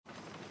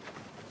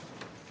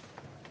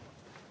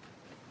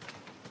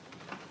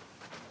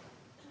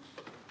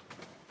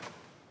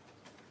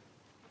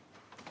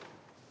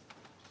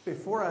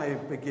Before I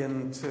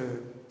begin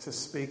to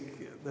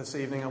speak this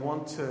evening, I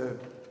want to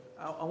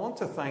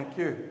thank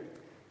you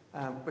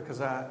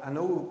because I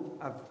know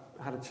I've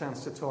had a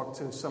chance to talk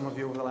to some of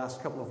you over the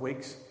last couple of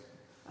weeks,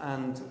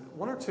 and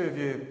one or two of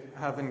you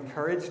have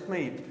encouraged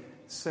me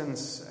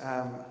since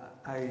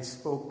I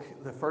spoke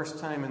the first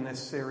time in this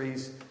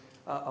series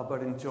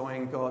about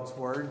enjoying God's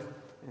Word,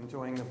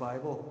 enjoying the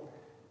Bible.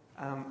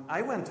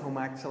 I went home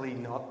actually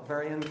not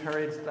very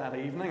encouraged that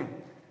evening.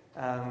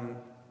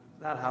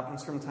 That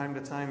happens from time to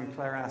time.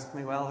 Claire asked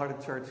me, well, how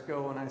did church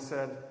go? And I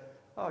said,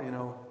 oh,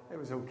 it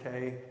was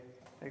okay,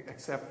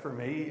 except for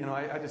me.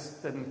 I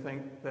just didn't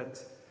think that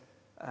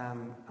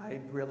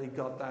I'd really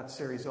got that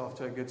series off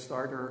to a good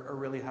start or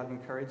really had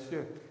encouraged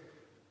you.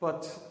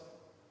 But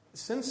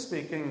since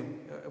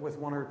speaking with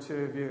one or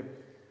two of you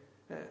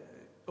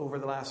over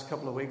the last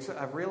couple of weeks,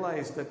 I've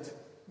realized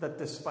that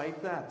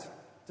despite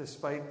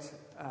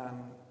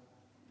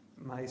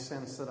my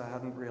sense that I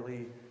hadn't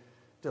really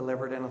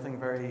delivered anything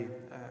very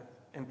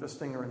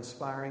interesting or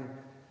inspiring,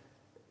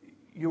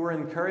 you were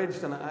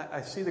encouraged, and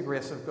I see the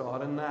grace of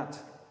God in that.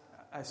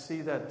 I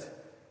see that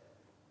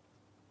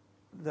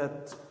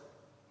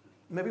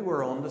maybe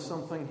we're on to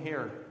something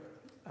here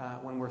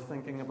when we're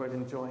thinking about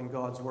enjoying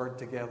God's Word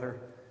together,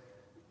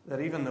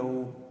 that even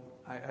though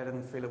I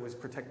didn't feel it was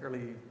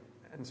particularly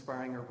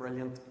inspiring or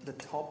brilliant, the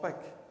topic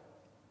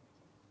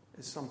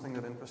is something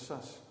that interests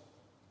us.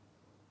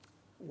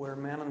 We're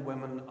men and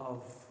women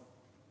of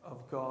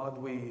God.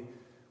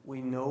 We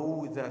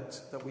know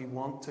that we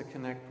want to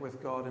connect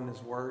with God in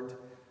His Word,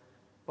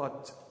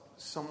 but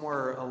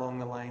somewhere along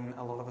the line,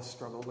 a lot of us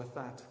struggle with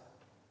that.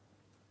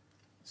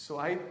 So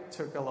I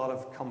took a lot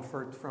of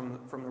comfort from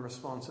the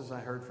responses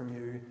I heard from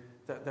you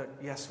that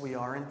yes, we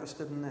are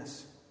interested in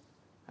this.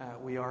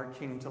 We are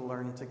keen to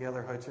learn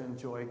together how to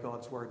enjoy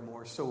God's Word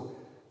more. So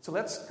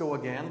let's go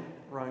again,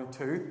 round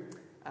two,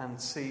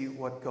 and see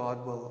what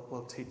God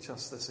will teach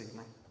us this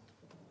evening.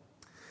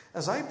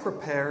 As I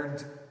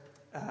prepared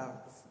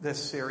this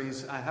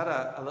series, I had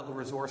a little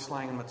resource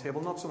lying on my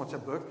table, not so much a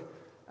book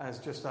as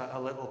just a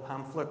little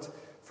pamphlet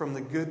from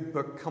the Good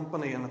Book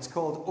Company, and it's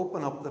called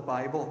Open Up the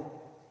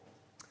Bible.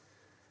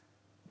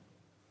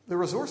 The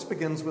resource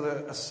begins with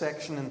a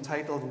section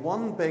entitled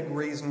 1 Big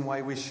Reason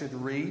Why We Should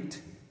Read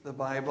the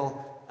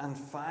Bible and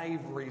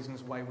 5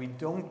 Reasons Why We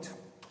Don't.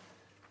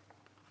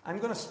 I'm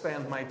going to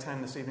spend my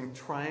time this evening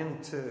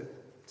trying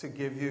to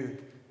give you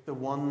the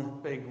one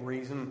big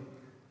reason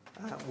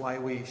why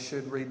we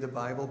should read the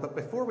Bible. But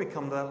before we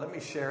come to that, let me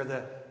share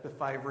the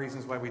 5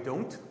 reasons why we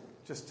don't,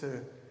 just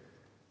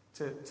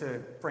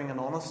to bring an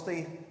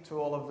honesty to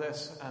all of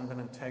this and an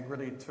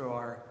integrity to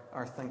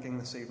our thinking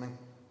this evening.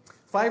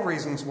 5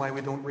 reasons why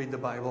we don't read the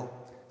Bible,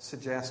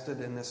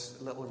 suggested in this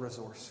little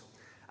resource.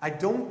 I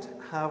don't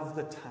have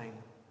the time.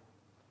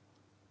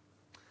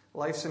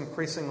 Life's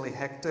increasingly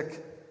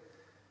hectic.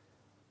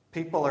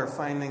 People are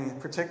finding,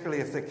 particularly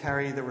if they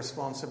carry the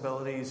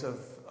responsibilities of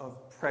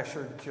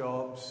pressured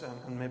jobs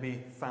and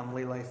maybe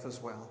family life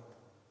as well.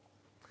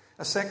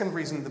 A second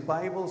reason, the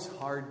Bible's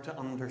hard to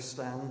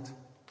understand.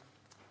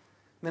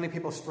 Many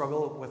people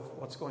struggle with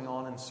what's going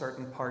on in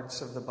certain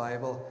parts of the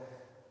Bible.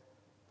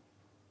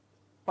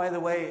 By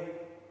the way,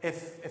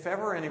 if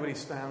ever anybody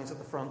stands at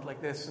the front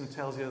like this and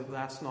tells you that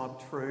that's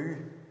not true,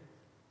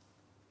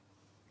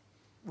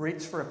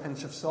 reach for a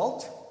pinch of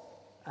salt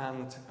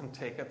and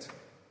take it.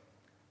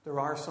 There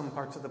are some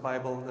parts of the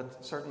Bible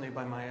that certainly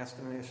by my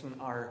estimation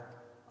are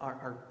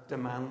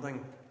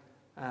demanding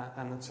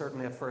and that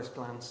certainly at first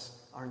glance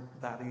aren't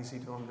that easy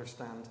to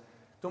understand.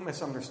 Don't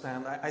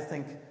misunderstand. I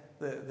think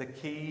the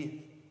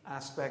key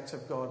aspects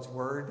of God's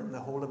Word and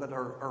the whole of it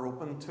are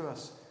open to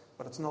us,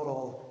 but it's not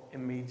all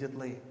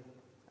immediately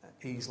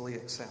easily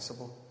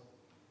accessible.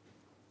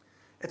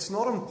 It's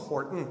not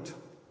important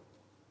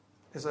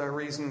is a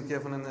reason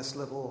given in this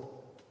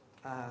little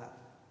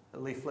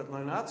leaflet.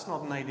 Now, that's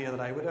not an idea that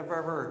I would have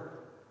ever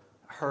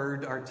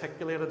heard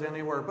articulated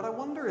anywhere, but I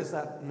wonder, is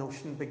that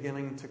notion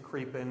beginning to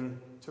creep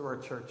in to our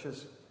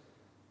churches?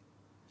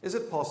 Is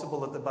it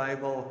possible that the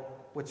Bible,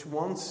 which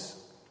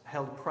once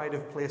held pride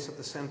of place at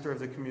the centre of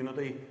the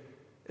community,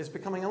 is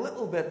becoming a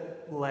little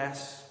bit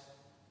less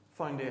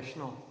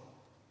foundational?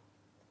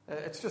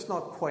 It's just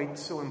not quite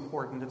so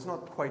important. It's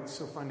not quite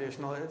so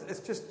foundational. It's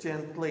just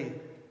gently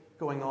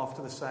going off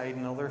to the side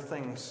and other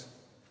things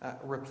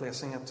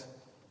replacing it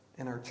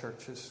in our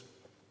churches.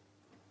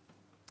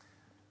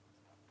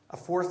 A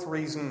fourth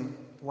reason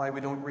why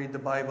we don't read the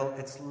Bible,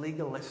 it's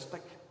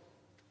legalistic.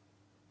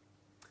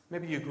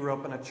 Maybe you grew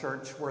up in a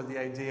church where the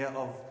idea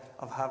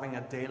of having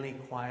a daily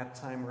quiet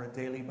time or a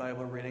daily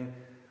Bible reading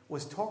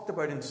was talked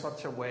about in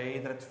such a way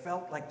that it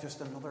felt like just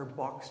another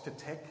box to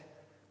tick,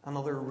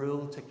 another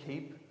rule to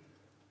keep.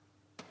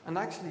 And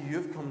actually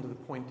you've come to the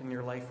point in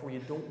your life where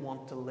you don't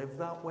want to live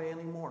that way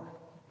anymore.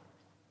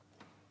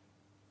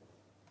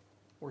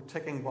 Where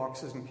ticking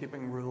boxes and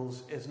keeping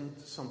rules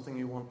isn't something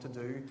you want to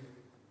do.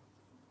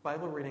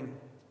 Bible reading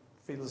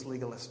feels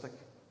legalistic.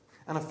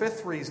 And a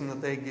fifth reason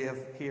that they give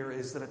here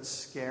is that it's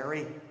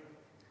scary.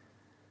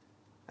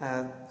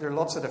 There are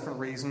lots of different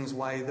reasons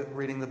why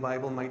reading the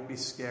Bible might be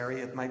scary.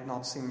 It might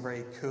not seem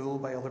very cool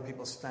by other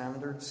people's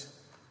standards.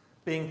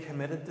 Being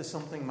committed to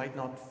something might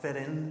not fit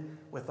in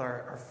with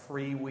our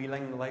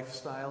freewheeling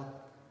lifestyle.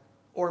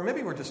 Or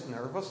maybe we're just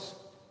nervous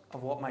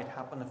of what might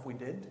happen if we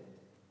did.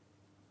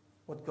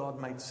 What God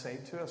might say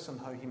to us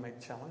and how he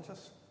might challenge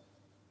us.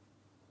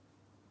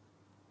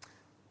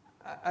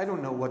 I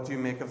don't know what you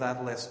make of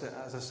that list.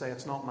 As I say,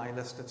 it's not my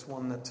list. It's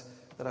one that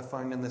I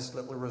found in this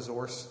little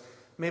resource.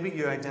 Maybe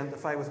you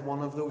identify with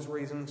one of those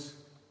reasons,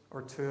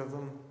 or two of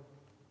them,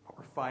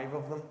 or five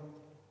of them.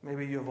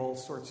 Maybe you have all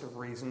sorts of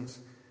reasons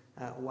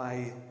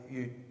why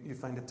you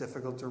find it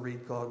difficult to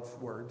read God's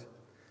Word.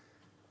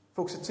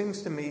 Folks, it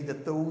seems to me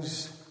that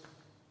those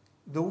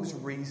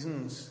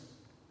reasons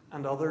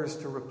and others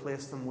to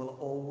replace them will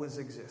always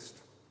exist.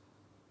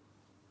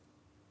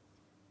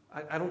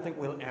 I don't think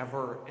we'll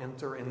ever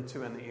enter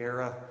into an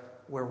era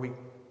where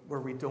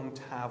we don't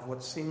have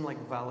what seem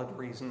like valid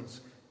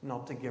reasons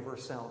not to give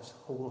ourselves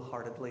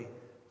wholeheartedly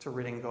to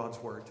reading God's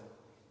Word.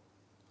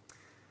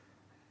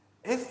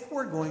 If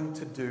we're going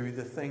to do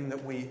the thing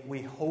that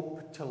we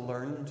hope to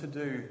learn to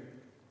do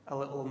a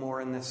little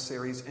more in this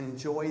series,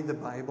 enjoy the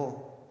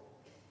Bible,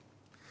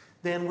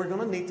 then we're going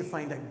to need to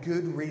find a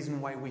good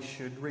reason why we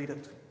should read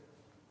it.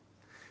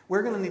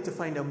 We're going to need to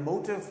find a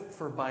motive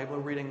for Bible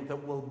reading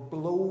that will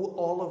blow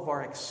all of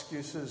our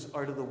excuses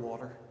out of the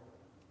water.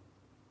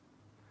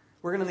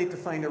 We're going to need to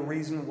find a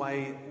reason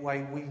why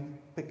we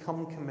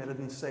become committed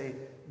and say,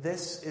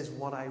 this is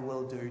what I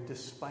will do,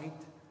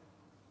 despite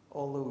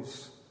all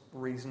those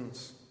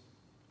reasons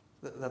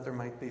that there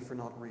might be for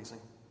not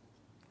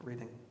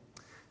reading.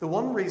 The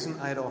one reason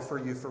I'd offer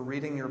you for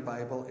reading your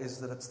Bible is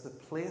that it's the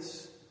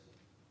place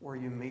where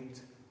you meet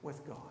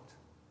with God.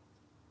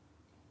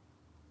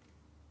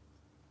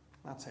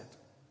 That's it.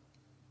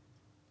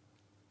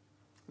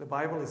 The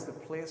Bible is the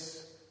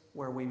place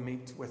where we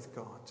meet with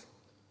God.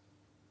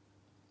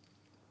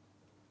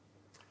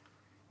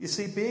 You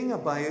see, being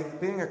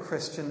a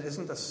Christian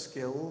isn't a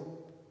skill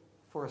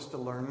for us to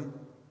learn,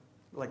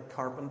 like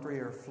carpentry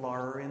or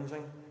flower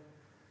arranging.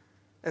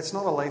 It's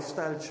not a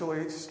lifestyle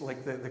choice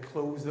like the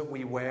clothes that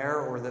we wear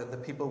or the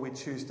people we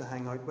choose to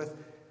hang out with.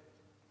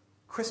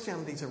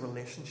 Christianity is a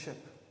relationship.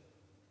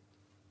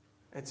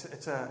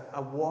 It's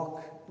a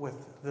walk with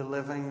the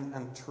living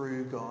and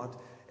true God.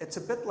 It's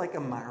a bit like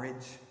a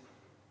marriage.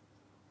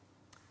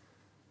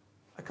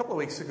 A couple of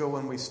weeks ago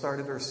when we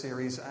started our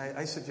series,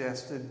 I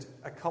suggested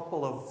a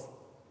couple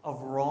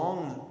of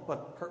wrong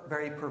but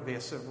very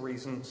pervasive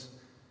reasons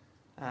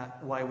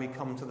why we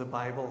come to the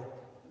Bible.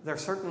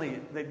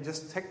 They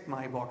just ticked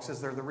my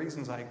boxes. They're the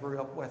reasons I grew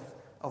up with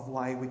of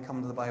why we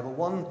come to the Bible.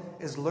 One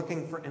is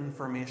looking for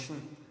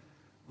information,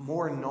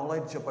 more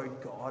knowledge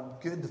about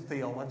God, good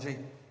theology.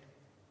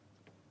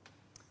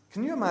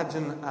 Can you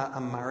imagine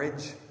a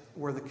marriage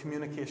where the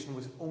communication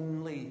was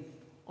only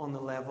on the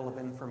level of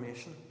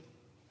information?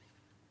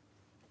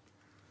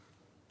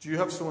 Do you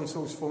have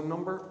so-and-so's phone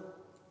number?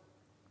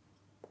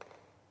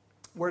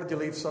 Where did you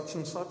leave such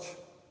and such?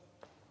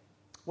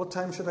 What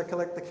time should I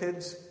collect the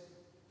kids?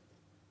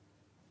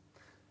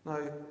 Now,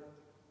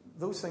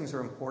 those things are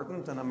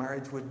important, and a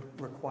marriage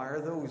would require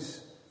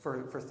those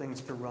for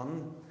things to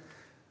run.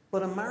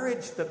 But a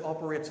marriage that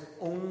operates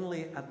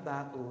only at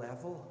that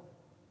level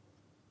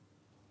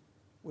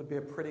would be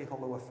a pretty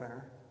hollow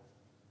affair.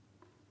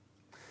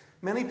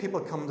 Many people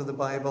come to the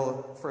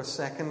Bible for a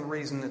second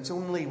reason. It's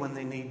only when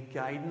they need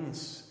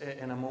guidance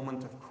in a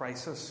moment of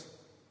crisis.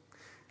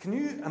 Can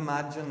you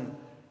imagine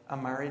a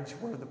marriage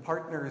where the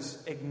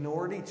partners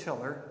ignored each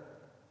other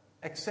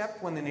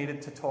except when they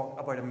needed to talk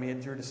about a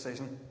major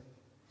decision?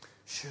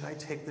 Should I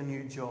take the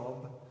new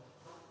job?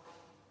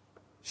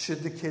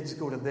 Should the kids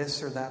go to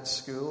this or that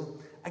school?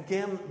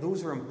 Again,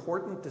 those are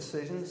important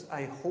decisions.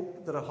 I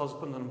hope that a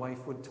husband and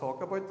wife would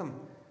talk about them.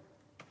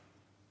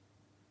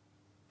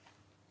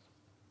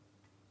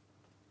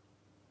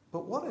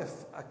 But what if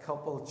a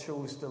couple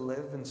chose to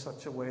live in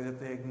such a way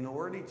that they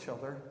ignored each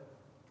other,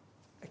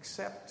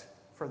 except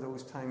for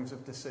those times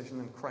of decision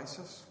and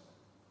crisis?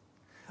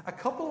 A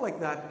couple like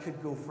that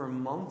could go for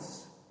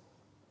months,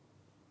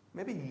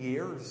 maybe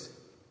years,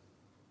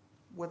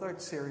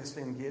 without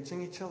seriously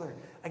engaging each other.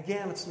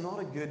 Again, it's not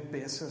a good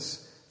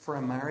basis for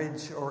a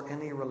marriage or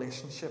any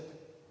relationship.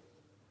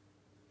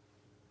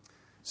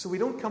 So we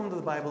don't come to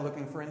the Bible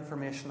looking for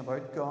information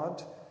about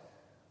God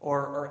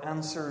or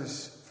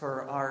answers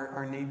for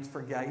our need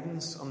for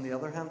guidance. On the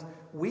other hand,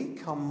 we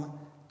come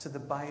to the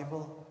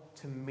Bible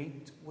to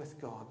meet with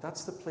God.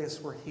 That's the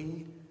place where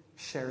He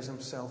shares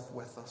Himself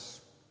with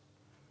us.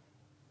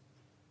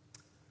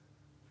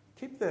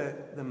 Keep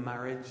the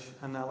marriage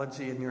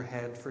analogy in your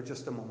head for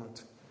just a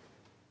moment.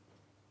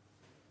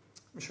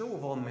 I'm sure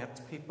we've all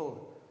met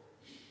people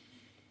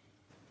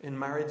in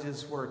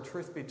marriages where,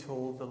 truth be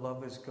told, the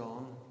love is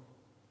gone.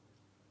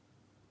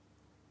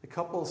 The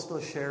couple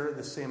still share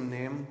the same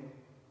name.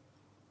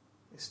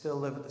 They still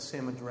live at the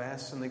same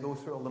address, and they go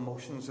through all the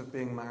motions of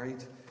being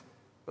married,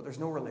 but there's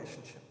no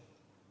relationship,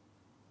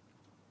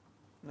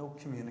 no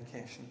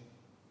communication.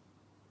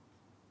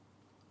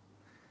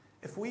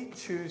 if we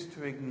choose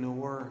to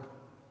ignore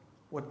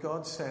what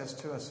God says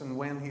to us and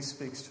when He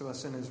speaks to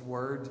us in His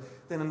Word,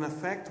 then in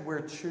effect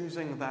we're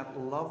choosing that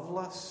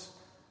loveless,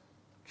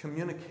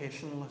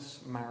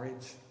 communicationless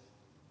marriage.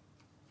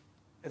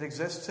 It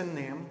exists in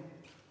name,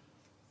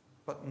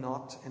 but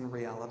not in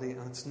reality,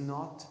 and it's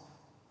not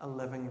a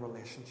living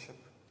relationship.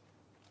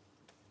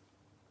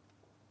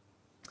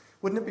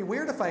 Wouldn't it be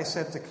weird if I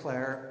said to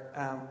Claire,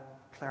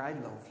 Claire, I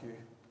love you.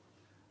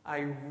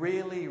 I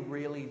really,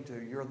 really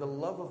do. You're the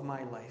love of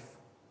my life.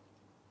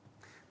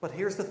 But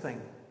here's the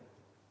thing.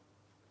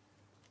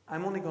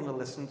 I'm only going to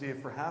listen to you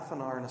for half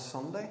an hour on a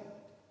Sunday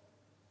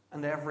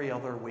and every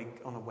other week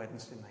on a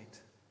Wednesday night.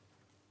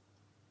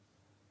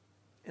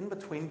 In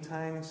between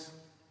times,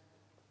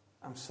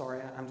 I'm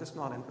sorry, I'm just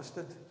not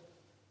interested.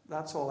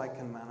 That's all I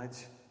can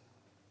manage.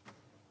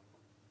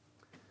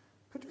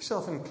 Put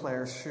yourself in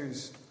Claire's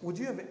shoes. Would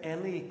you have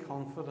any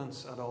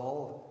confidence at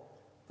all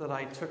that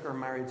I took our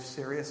marriage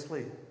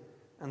seriously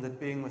and that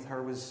being with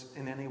her was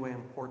in any way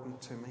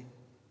important to me?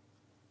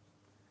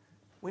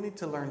 We need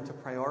to learn to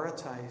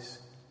prioritize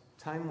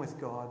time with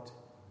God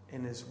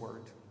in His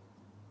Word.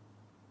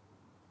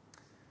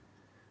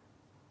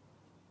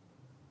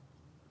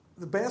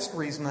 The best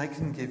reason I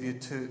can give you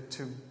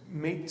to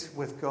meet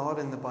with God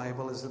in the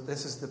Bible is that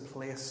this is the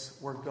place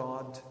where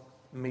God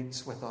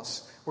meets with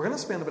us. We're going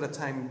to spend a bit of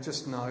time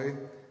just now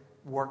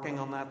working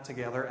on that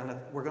together, and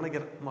we're going to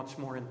get much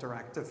more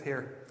interactive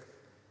here.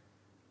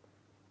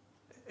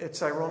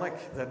 It's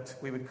ironic that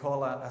we would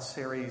call a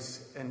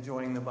series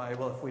Enjoying the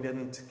Bible if we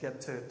didn't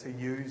get to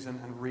use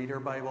and read our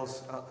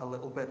Bibles a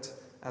little bit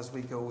as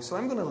we go. So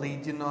I'm going to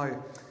lead you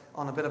now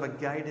on a bit of a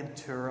guided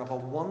tour of a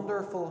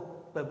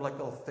wonderful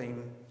biblical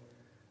theme.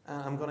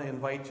 I'm going to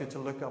invite you to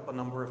look up a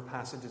number of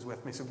passages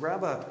with me. So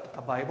grab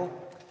a Bible,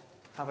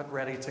 have it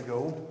ready to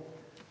go.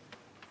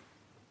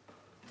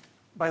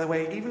 By the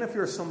way, even if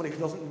you're somebody who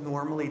doesn't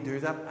normally do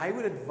that, I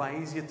would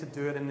advise you to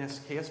do it in this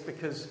case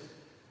because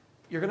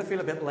you're going to feel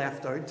a bit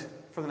left out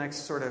for the next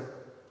sort of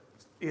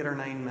 8 or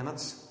 9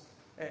 minutes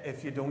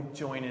if you don't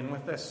join in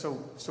with this. So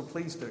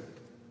please do.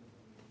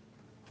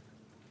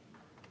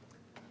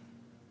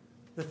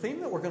 The theme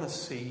that we're going to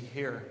see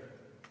here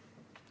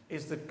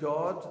is that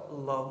God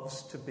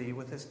loves to be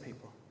with His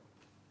people.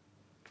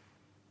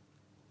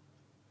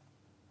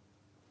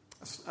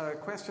 A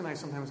question I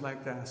sometimes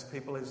like to ask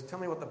people is, tell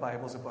me what the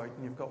Bible's about,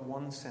 and you've got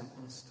one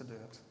sentence to do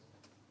it.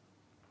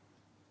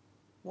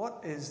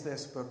 What is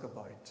this book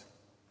about?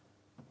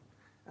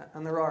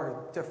 And there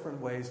are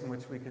different ways in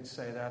which we could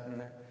say that, and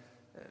there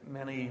are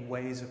many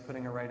ways of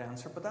putting a right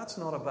answer, but that's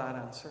not a bad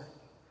answer.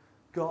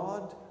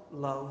 God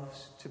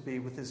loves to be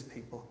with His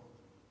people.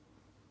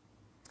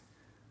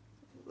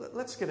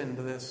 Let's get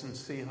into this and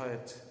see how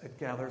it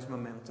gathers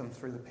momentum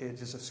through the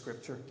pages of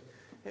Scripture.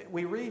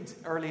 We read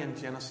early in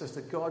Genesis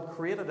that God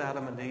created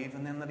Adam and Eve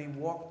and then that He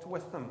walked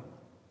with them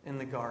in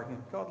the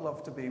garden. God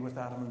loved to be with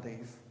Adam and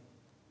Eve.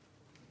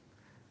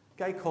 A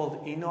guy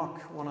called Enoch,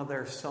 one of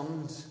their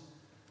sons,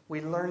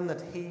 we learn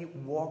that he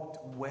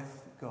walked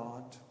with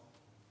God.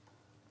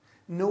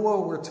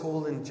 Noah, we're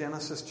told in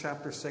Genesis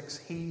chapter 6,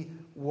 he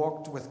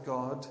walked with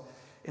God.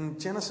 In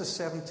Genesis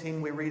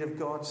 17, we read of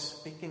God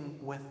speaking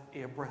with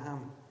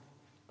Abraham.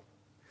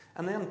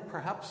 And then,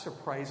 perhaps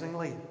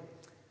surprisingly,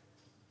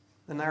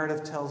 the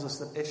narrative tells us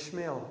that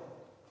Ishmael,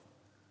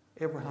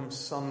 Abraham's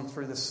son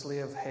through the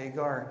slave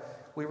Hagar,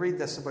 we read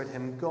this about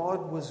him.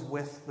 God was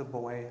with the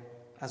boy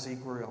as he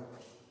grew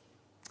up.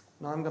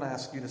 Now I'm going to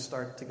ask you to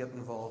start to get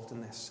involved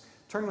in this.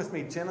 Turn with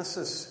me,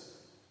 Genesis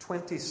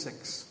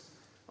 26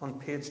 on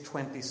page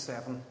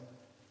 27,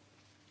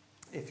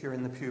 if you're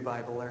in the Pew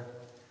Bible there.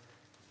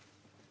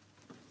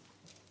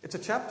 It's a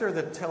chapter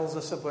that tells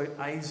us about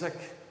Isaac,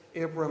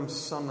 Abram's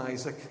son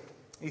Isaac.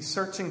 He's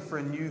searching for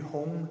a new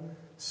home,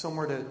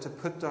 somewhere to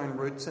put down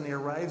roots, and he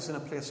arrives in a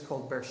place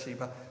called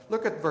Beersheba.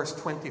 Look at verse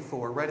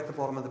 24, right at the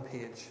bottom of the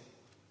page.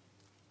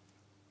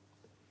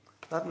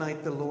 That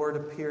night the Lord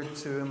appeared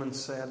to him and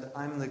said,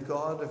 I'm the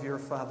God of your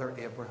father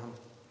Abraham.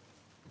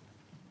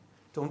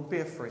 Don't be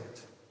afraid,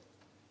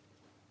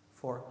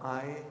 for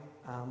I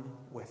am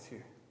with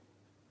you.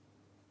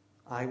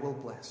 I will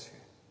bless you.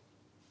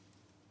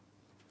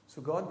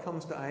 So God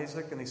comes to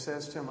Isaac and He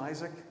says to him,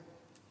 Isaac,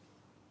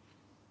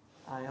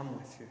 I am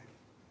with you.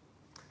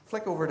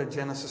 Flick over to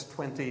Genesis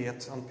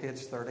 28 on page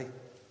 30.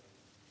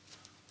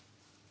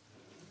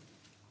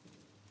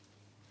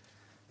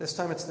 This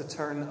time it's the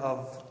turn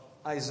of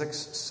Isaac's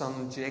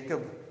son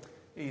Jacob.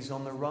 He's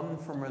on the run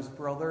from his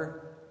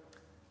brother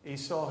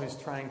Esau, who's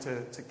trying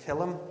to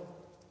kill him.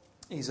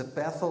 He's at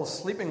Bethel,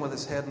 sleeping with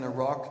his head in a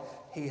rock.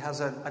 He has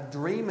a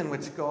dream in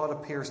which God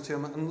appears to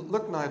him. And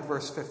look now at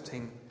verse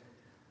 15.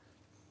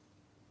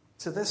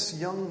 To this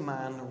young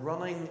man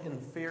running in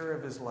fear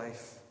of his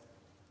life,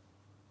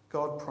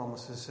 God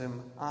promises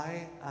him,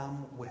 I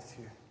am with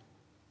you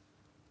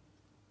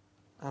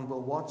and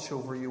will watch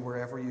over you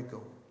wherever you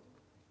go.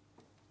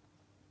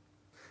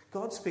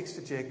 God speaks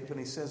to Jacob and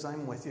He says,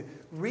 I'm with you.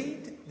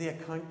 Read the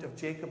account of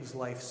Jacob's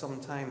life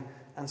sometime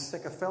and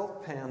stick a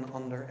felt pen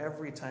under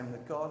every time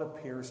that God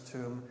appears to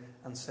him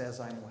and says,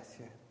 I'm with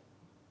you.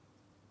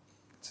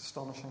 It's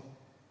astonishing.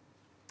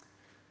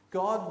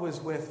 God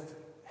was with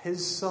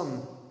his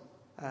son,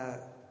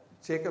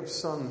 Jacob's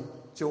son,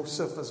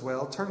 Joseph, as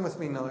well. Turn with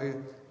me now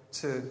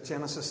to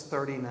Genesis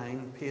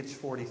 39, page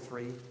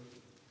 43.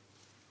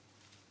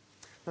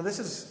 Now this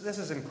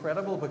is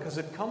incredible, because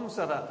it comes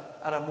at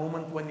a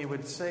moment when you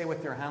would say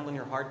with your hand on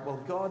your heart,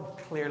 well, God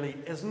clearly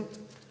isn't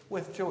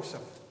with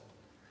Joseph.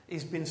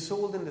 He's been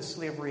sold into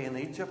slavery in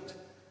Egypt.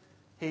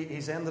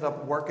 He's ended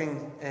up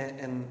working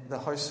in the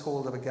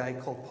household of a guy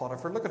called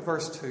Potiphar. Look at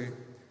verse 2.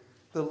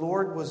 The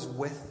Lord was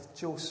with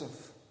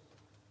Joseph,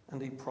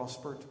 and he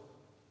prospered.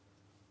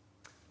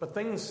 But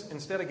things,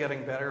 instead of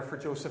getting better for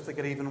Joseph, they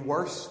get even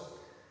worse.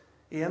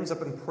 He ends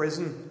up in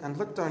prison. And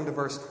look down to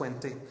verse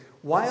 20.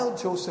 While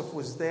Joseph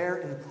was there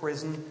in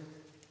prison,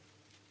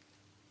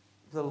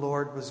 the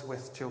Lord was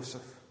with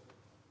Joseph.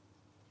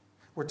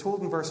 We're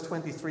told in verse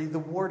 23, the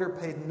warder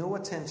paid no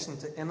attention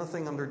to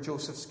anything under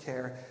Joseph's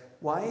care.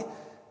 Why?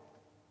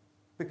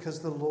 Because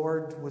the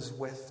Lord was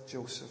with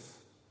Joseph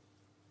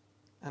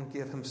and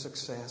gave him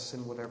success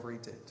in whatever he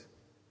did.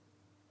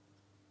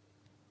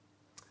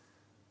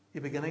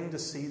 You beginning to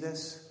see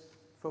this,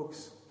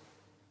 folks?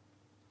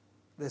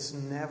 This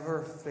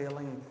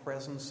never-failing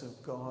presence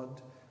of God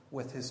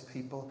with his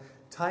people.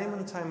 Time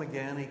and time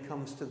again, he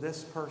comes to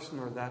this person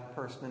or that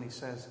person and he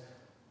says,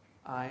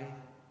 I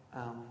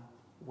am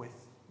with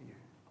you.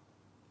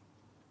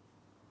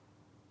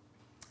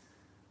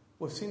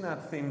 We've seen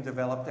that theme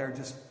develop there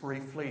just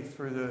briefly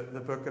through the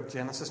book of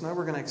Genesis. Now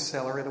we're going to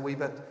accelerate a wee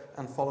bit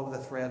and follow the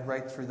thread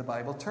right through the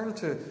Bible. Turn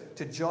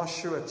to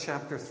Joshua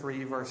chapter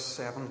 3, verse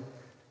 7,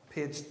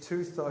 page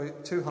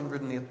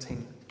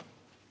 218.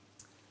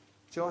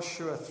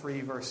 Joshua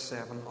 3, verse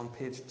 7 on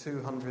page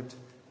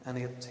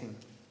 218.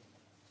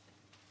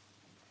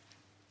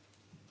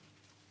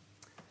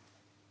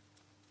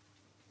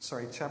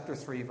 Chapter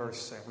 3,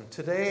 verse 7.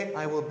 Today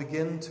I will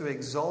begin to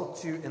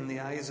exalt you in the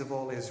eyes of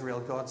all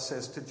Israel, God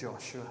says to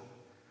Joshua,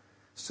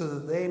 so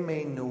that they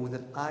may know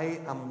that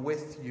I am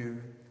with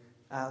you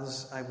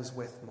as I was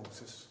with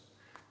Moses.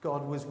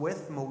 God was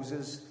with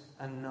Moses,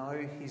 and now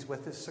he's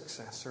with his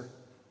successor,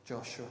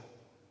 Joshua.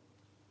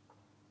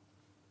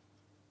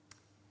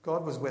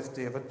 God was with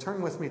David.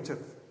 Turn with me to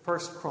 1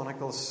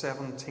 Chronicles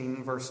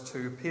 17, verse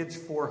 2, page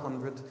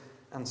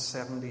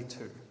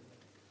 472.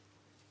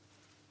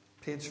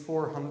 Page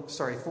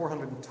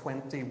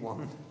 421.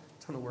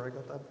 Don't know where I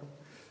got that from.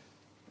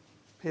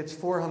 Page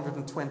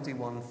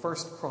 421, 1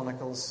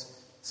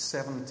 Chronicles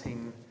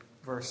 17,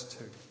 verse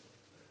 2.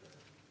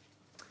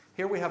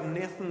 Here we have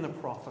Nathan the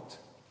prophet.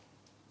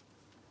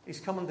 He's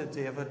coming to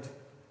David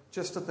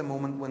just at the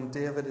moment when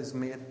David is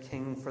made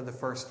king for the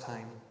first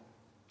time.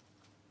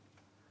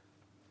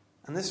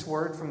 And this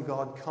word from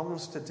God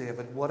comes to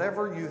David.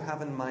 Whatever you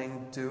have in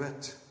mind, do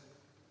it,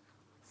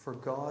 for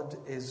God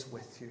is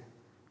with you.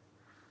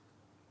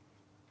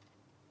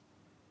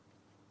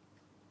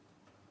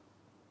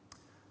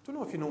 I don't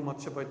know if you know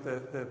much about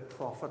the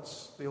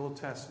prophets, the Old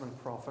Testament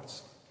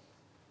prophets.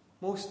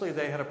 Mostly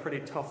they had a pretty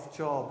tough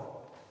job.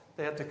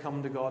 They had to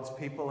come to God's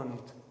people and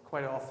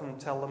quite often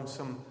tell them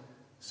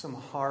some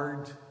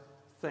hard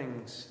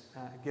things,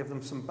 give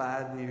them some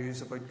bad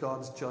news about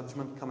God's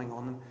judgment coming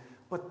on them.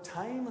 But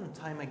time and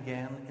time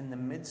again, in the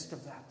midst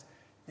of that,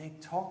 they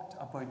talked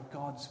about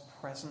God's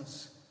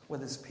presence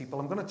with his people.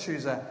 I'm going to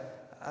choose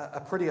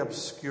a pretty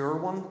obscure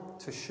one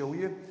to show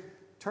you.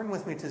 Turn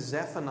with me to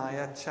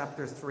Zephaniah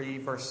chapter 3,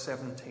 verse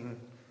 17.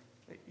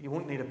 You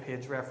won't need a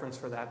page reference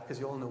for that because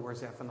you all know where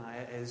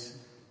Zephaniah is.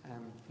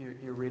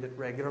 You read it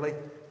regularly.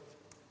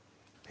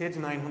 Page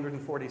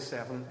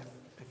 947,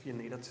 if you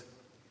need it.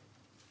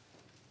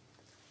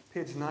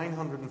 Page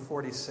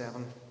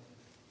 947.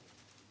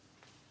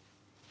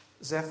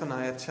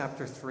 Zephaniah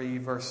chapter 3,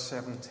 verse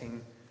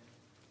 17.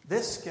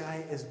 This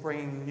guy is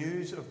bringing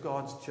news of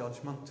God's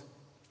judgment.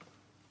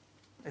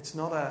 It's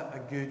not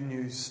a good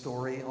news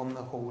story on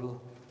the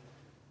whole.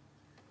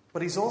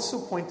 But he's also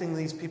pointing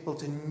these people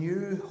to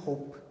new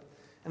hope.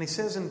 And he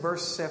says in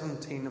verse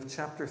 17 of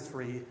chapter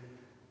 3,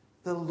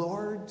 the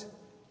Lord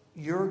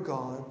your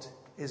God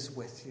is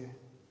with you.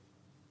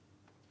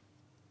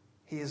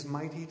 He is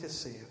mighty to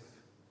save.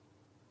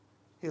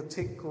 He'll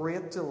take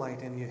great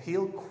delight in you.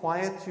 He'll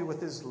quiet you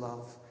with his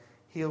love.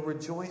 He'll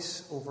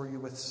rejoice over you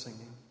with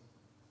singing.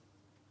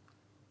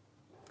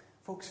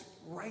 Folks,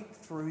 right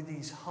through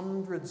these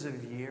hundreds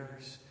of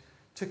years,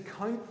 to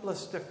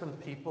countless different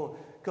people,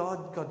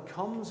 God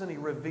comes and he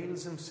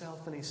reveals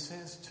himself and he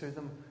says to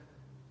them,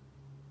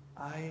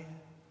 I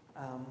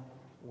am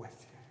with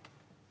you.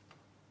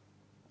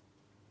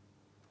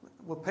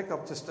 We'll pick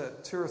up just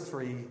two or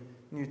three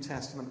New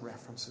Testament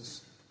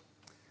references.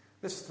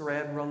 This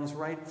thread runs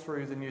right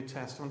through the New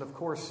Testament. Of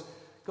course,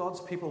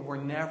 God's people were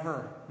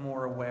never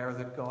more aware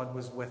that God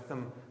was with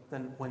them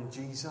than when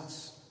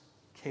Jesus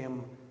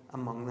came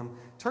among them.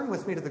 Turn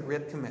with me to the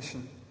Great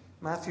Commission,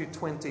 Matthew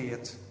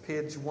 28,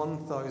 page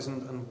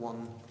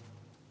 1001.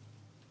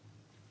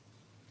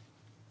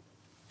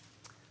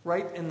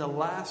 Right in the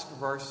last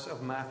verse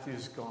of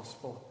Matthew's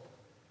Gospel,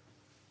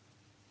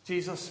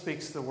 Jesus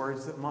speaks the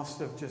words that must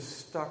have just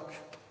stuck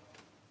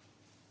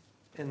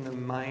in the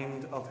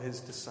mind of his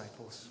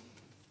disciples.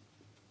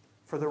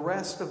 For the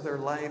rest of their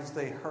lives,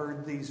 they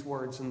heard these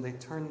words and they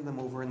turned them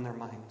over in their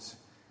minds.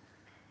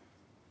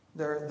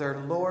 Their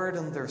Lord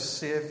and their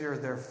Savior,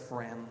 their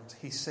friend.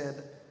 He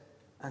said,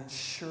 "And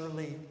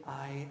surely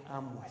I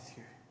am with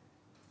you,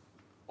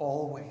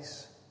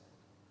 always,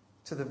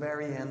 to the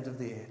very end of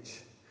the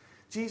age."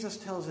 Jesus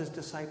tells his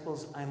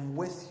disciples, "I'm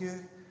with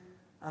you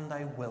and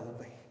I will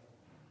be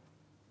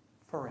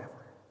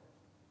forever."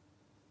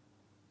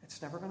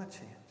 It's never going to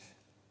change.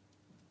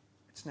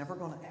 It's never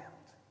going to end.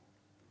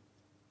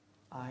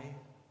 I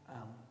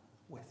am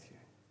with you.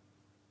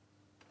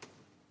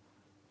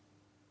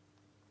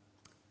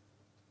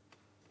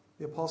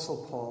 The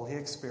Apostle Paul, he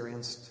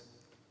experienced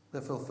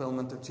the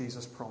fulfillment of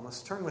Jesus'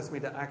 promise. Turn with me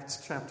to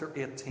Acts chapter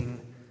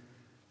 18,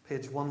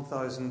 page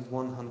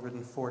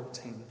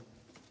 1114.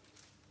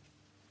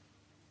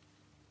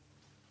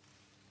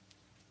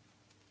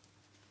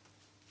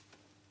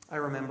 I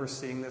remember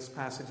seeing this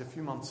passage a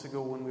few months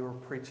ago when we were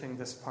preaching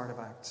this part of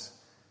Acts,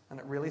 and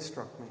it really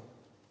struck me.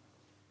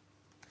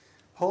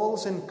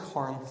 Paul's in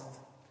Corinth.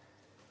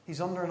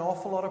 He's under an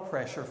awful lot of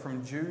pressure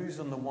from Jews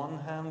on the one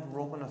hand,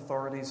 Roman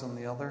authorities on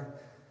the other.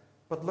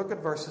 But look at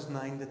verses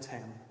 9 to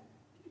 10.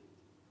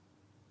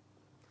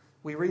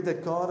 We read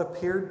that God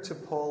appeared to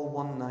Paul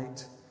one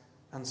night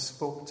and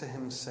spoke to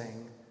him,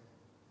 saying,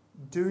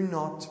 "Do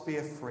not be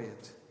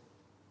afraid.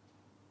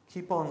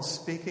 Keep on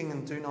speaking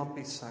and do not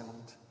be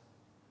silent.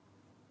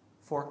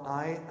 For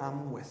I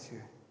am with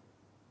you.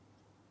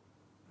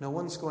 No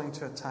one's going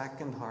to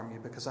attack and harm you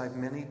because I have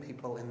many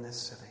people in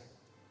this city."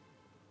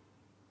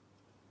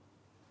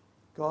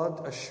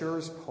 God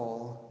assures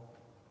Paul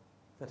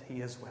that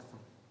he is with him.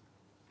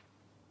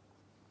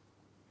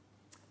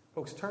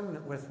 Folks,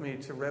 turn with me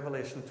to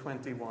Revelation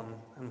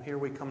 21, and here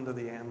we come to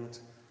the end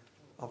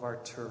of our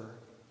tour.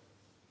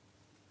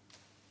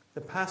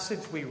 The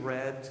passage we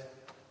read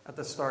at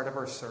the start of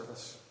our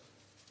service,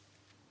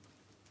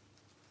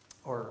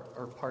 or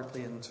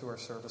partly into our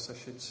service, I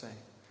should say.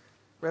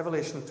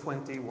 Revelation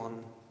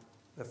 21,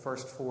 the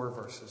first 4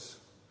 verses.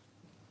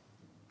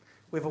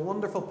 We have a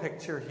wonderful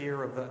picture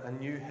here of a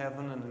new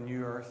heaven and a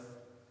new earth.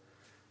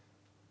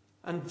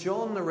 And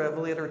John the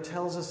Revelator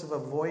tells us of a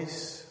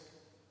voice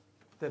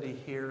that he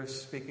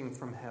hears speaking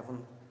from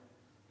heaven.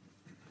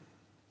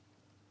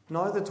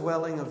 "Now the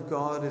dwelling of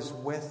God is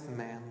with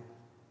men,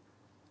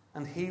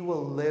 and he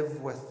will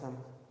live with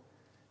them.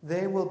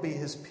 They will be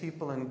his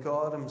people, and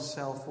God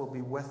himself will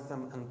be with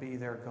them and be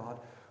their God."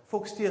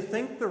 Folks, do you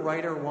think the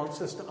writer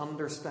wants us to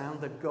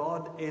understand that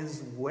God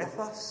is with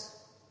us?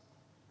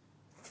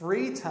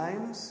 3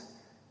 times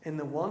in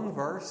the one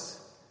verse.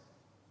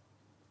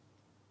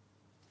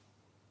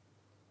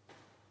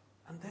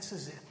 And this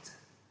is it.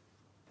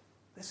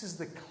 This is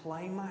the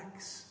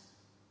climax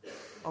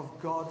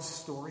of God's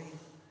story.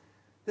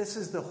 This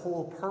is the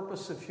whole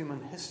purpose of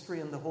human history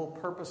and the whole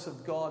purpose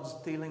of God's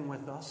dealing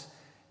with us.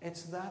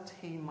 It's that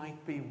he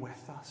might be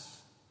with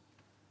us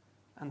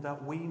and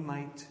that we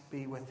might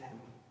be with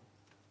him.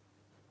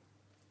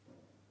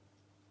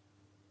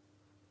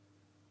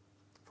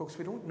 Folks,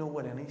 we don't know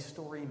what any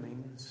story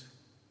means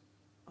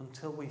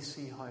until we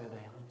see how it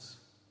ends.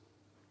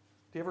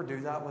 Do you ever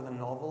do that with a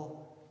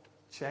novel?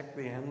 Check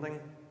the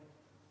ending?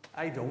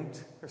 I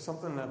don't. There's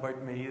something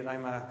about me that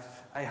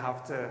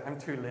I'm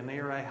too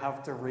linear. I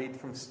have to read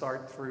from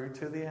start through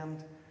to the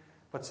end.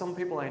 But some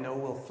people I know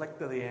will flick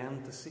to the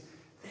end to see,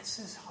 this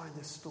is how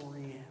the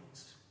story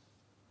ends.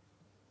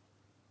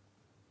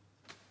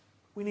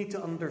 We need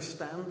to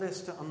understand this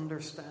to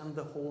understand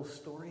the whole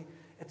story.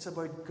 It's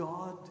about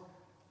God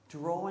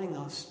drawing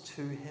us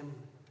to him,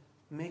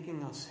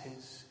 making us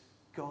his,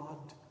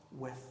 God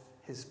with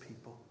his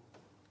people.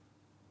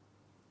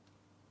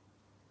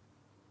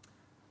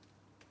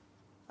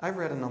 I've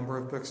read a number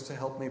of books to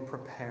help me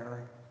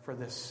prepare for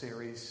this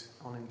series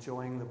on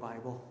enjoying the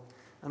Bible.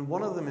 And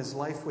one of them is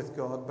Life with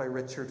God by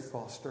Richard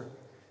Foster.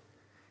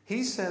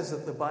 He says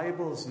that the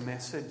Bible's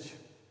message,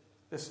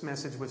 this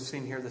message we've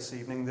seen here this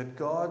evening, that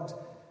God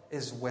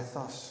is with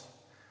us,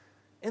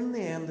 in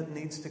the end it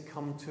needs to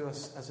come to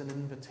us as an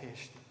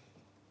invitation.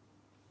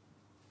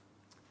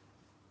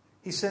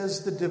 He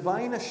says the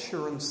divine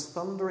assurance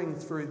thundering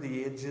through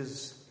the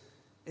ages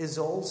is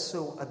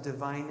also a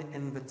divine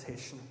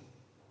invitation.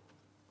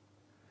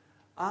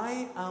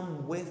 I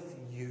am with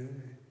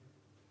you.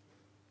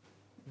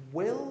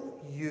 Will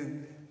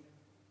you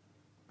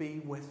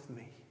be with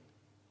me?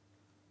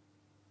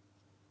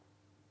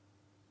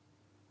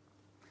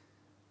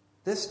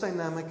 This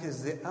dynamic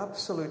is the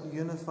absolute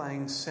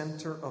unifying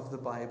center of the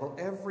Bible.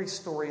 Every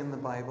story in the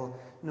Bible,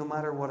 no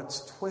matter what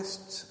its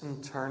twists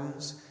and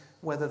turns,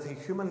 whether the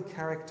human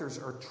characters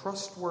are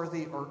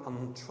trustworthy or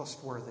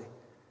untrustworthy,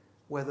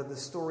 whether the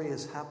story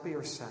is happy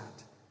or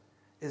sad,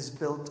 is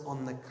built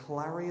on the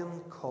clarion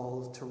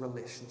call to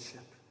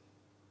relationship.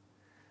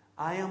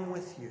 I am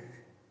with you.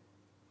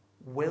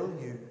 Will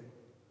you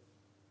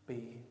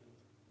be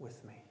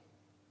with me?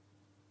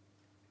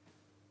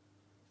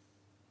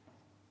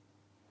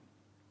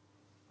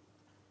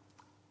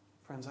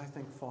 Friends, I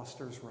think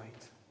Foster's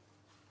right.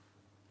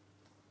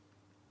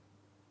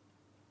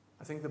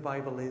 I think the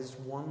Bible is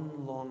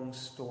one long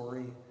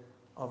story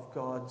of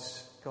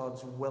God's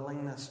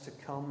willingness to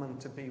come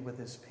and to be with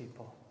his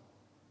people.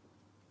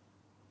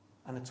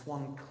 And it's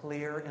one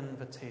clear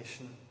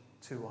invitation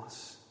to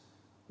us.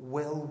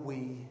 Will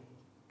we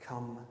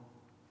come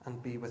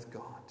and be with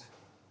God?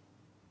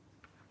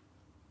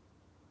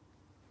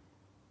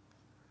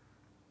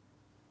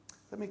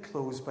 Let me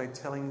close by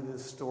telling you the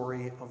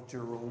story of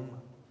Jerome.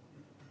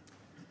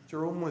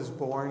 Jerome was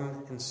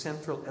born in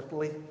central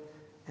Italy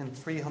in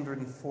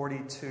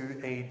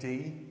 342 AD.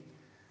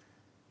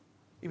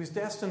 He was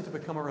destined to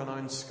become a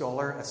renowned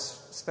scholar,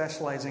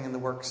 specializing in the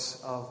works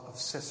of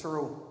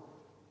Cicero.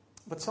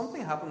 But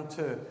something happened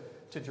to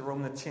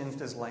Jerome that changed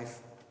his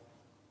life.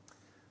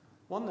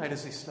 One night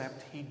as he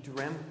slept, he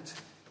dreamt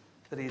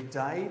that he had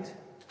died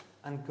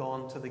and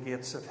gone to the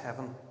gates of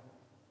heaven.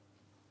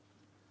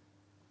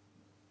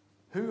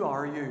 "Who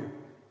are you?"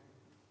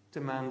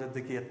 demanded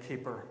the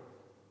gatekeeper.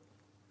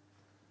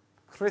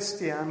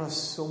 "Christianus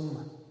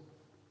sum,"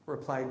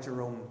 replied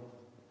Jerome.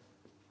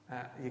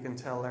 You can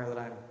tell there that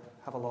I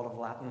have a lot of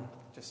Latin,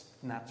 just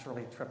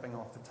naturally tripping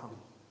off the tongue.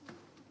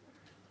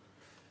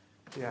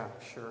 Yeah,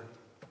 sure.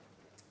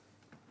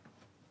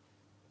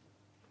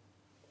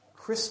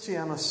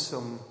 "Christianus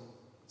sum,"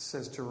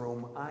 says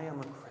Jerome, "I am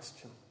a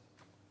Christian."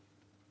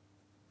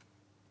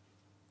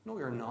 "No,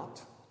 you're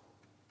not,"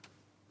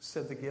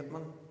 said the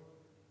gateman.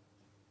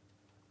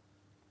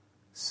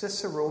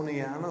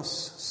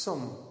 "Ciceronianus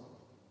sum,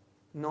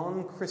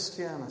 non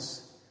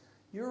Christianus."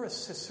 "You're a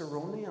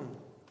Ciceronian,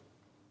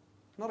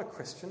 not a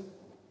Christian."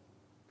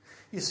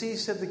 "You see,"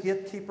 said the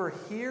gatekeeper,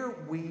 "here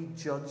we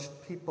judge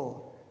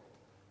people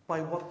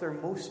by what they're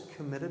most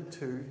committed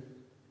to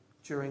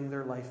during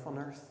their life on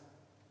earth.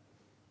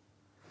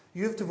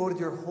 You've devoted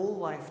your whole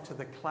life to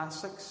the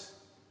classics,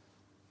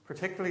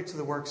 particularly to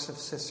the works of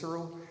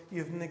Cicero.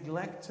 You've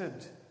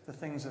neglected the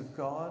things of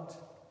God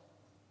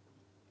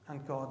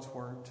and God's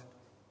Word.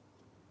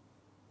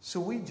 So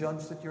we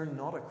judge that you're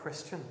not a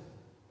Christian,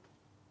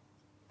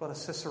 but a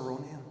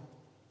Ciceronian.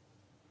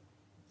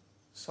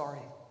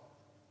 Sorry."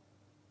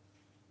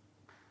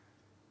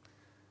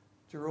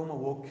 Jerome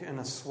awoke in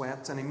a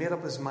sweat, and he made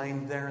up his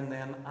mind there and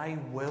then, "I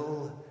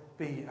will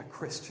be a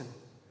Christian.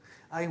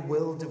 I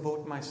will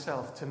devote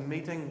myself to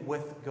meeting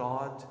with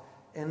God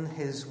in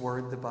his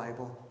Word, the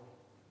Bible."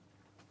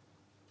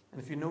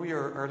 And if you know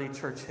your early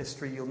church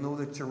history, you'll know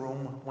that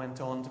Jerome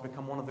went on to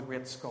become one of the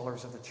great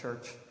scholars of the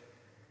church.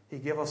 He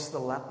gave us the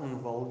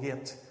Latin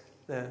Vulgate,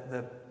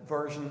 the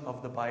version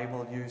of the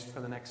Bible used for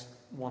the next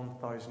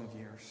 1,000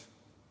 years.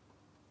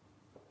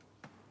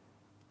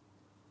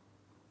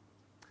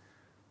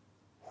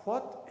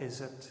 What is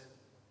it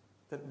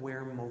that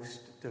we're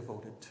most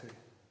devoted to?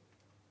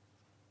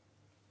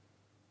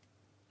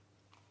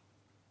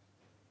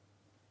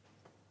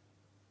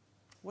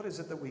 What is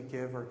it that we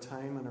give our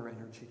time and our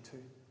energy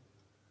to?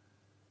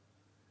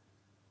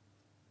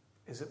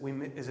 Is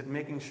it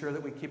making sure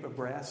that we keep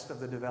abreast of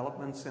the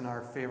developments in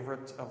our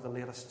favourite of the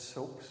latest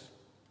soaps?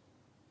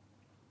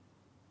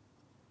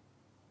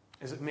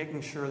 Is it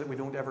making sure that we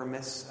don't ever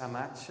miss a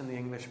match in the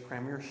English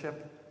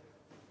Premiership?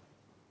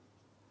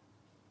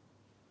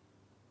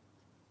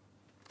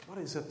 What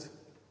is it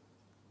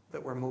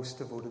that we're most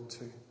devoted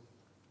to?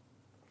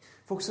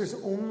 Folks, there's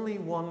only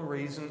one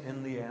reason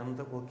in the end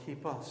that will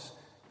keep us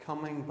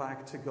coming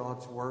back to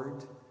God's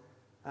Word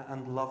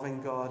and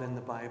loving God in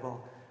the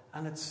Bible.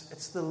 And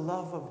it's the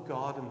love of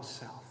God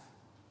himself.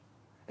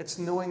 It's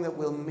knowing that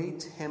we'll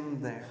meet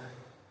him there.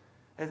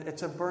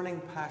 It's a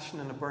burning passion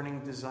and a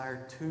burning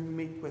desire to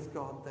meet with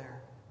God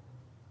there.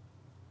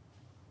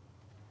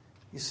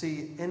 You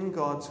see, in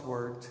God's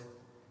Word,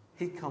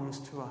 he comes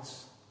to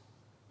us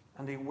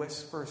and he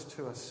whispers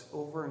to us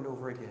over and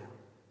over again,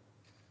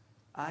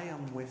 "I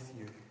am with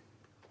you.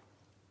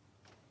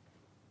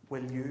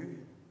 Will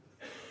you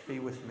be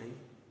with me?"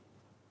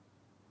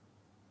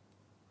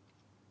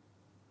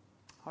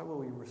 How will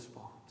we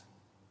respond?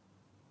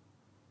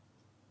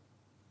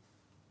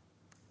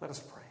 Let us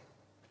pray.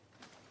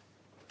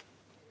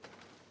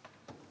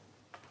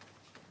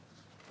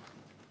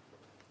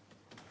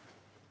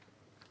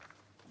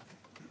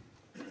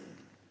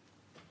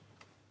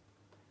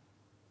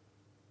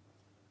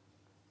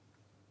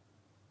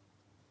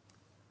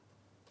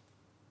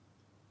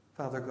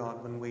 Father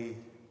God, when we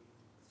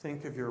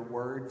think of your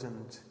word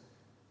and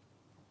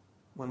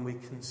when we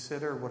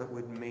consider what it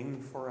would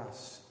mean for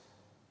us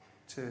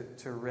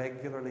to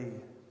regularly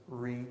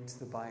read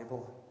the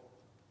Bible,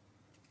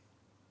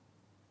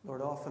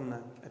 Lord, often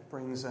it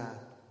brings a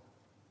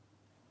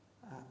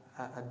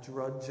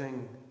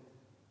drudging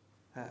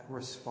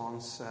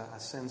response, a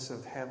sense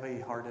of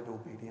heavy-hearted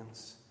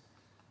obedience.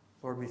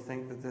 Lord, we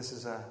think that this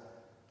is a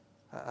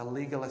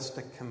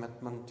legalistic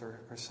commitment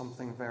or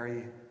something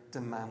very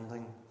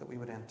demanding that we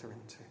would enter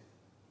into.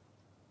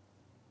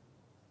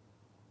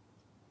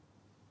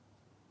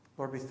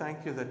 Lord, we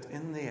thank you that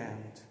in the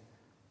end,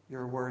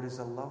 your word is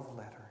a love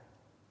letter,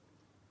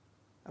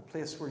 a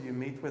place where you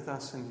meet with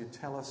us and you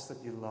tell us that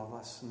you love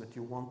us and that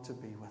you want to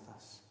be with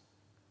us.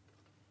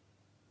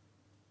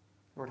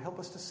 Lord, help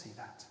us to see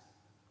that.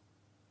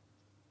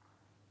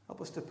 Help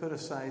us to put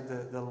aside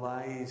the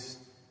lies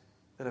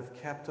that have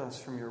kept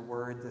us from your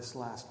word this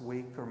last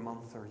week or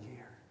month or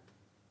year.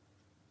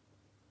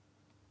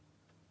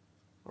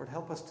 Lord,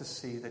 help us to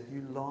see that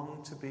you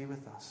long to be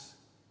with us,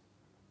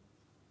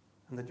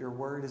 and that your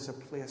word is a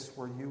place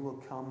where you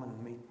will come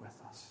and meet with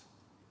us.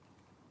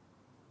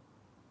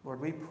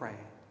 Lord, we pray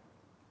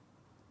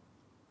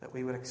that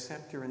we would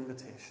accept your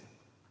invitation,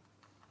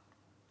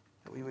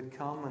 that we would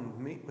come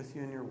and meet with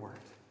you in your word,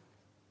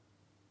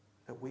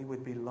 that we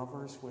would be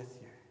lovers with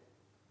you,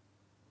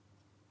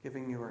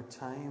 giving you our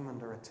time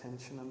and our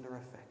attention and our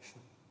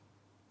affection.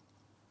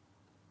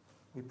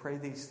 We pray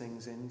these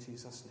things in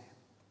Jesus' name.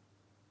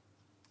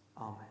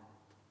 Amen.